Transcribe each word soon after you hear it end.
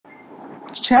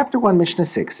Chapter 1, Mishnah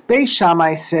 6. Beis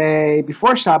Shammai say,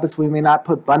 before Shabbos we may not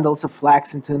put bundles of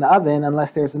flax into an oven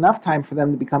unless there's enough time for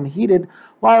them to become heated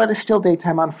while it is still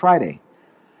daytime on Friday.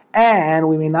 And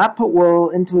we may not put wool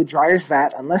into a dryer's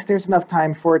vat unless there's enough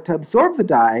time for it to absorb the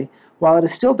dye while it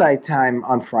is still daytime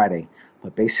on Friday.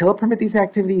 But Beis Hillel permit these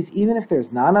activities even if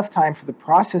there's not enough time for the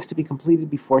process to be completed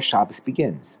before Shabbos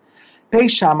begins.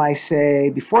 Beis Shammai say,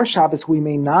 before Shabbos we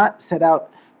may not set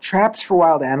out traps for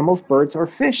wild animals, birds, or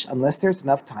fish unless there's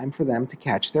enough time for them to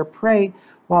catch their prey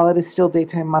while it is still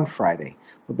daytime on Friday.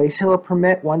 But Beis Hillel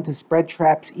permit one to spread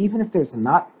traps even if there's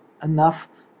not enough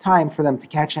time for them to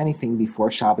catch anything before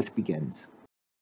Shabbos begins.